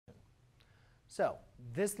So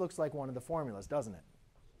this looks like one of the formulas, doesn't it?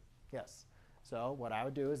 Yes. So what I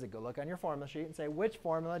would do is go look on your formula sheet and say, which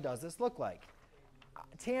formula does this look like?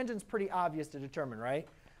 Tangent's pretty obvious to determine, right?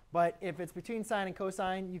 But if it's between sine and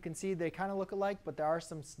cosine, you can see they kind of look alike, but there are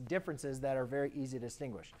some differences that are very easy to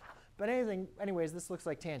distinguish. But anyways, this looks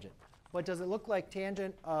like tangent. But does it look like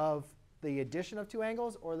tangent of the addition of two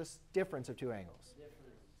angles or the difference of two angles? Difference.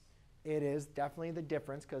 It is definitely the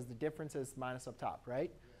difference, because the difference is minus up top,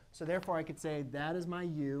 right? So therefore, I could say that is my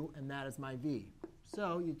u and that is my v.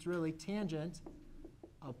 So it's really tangent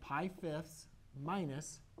of pi fifths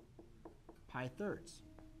minus pi thirds,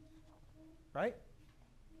 right?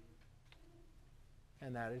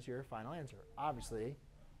 And that is your final answer. Obviously,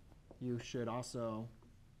 you could also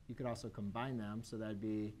combine them. So that'd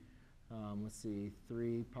be, let's see,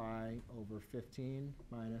 3 pi over 15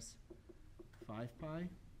 minus 5 pi.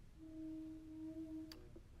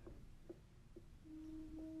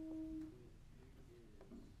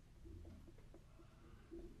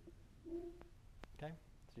 OK,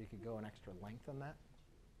 so you could go an extra length on that.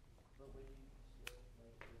 But when you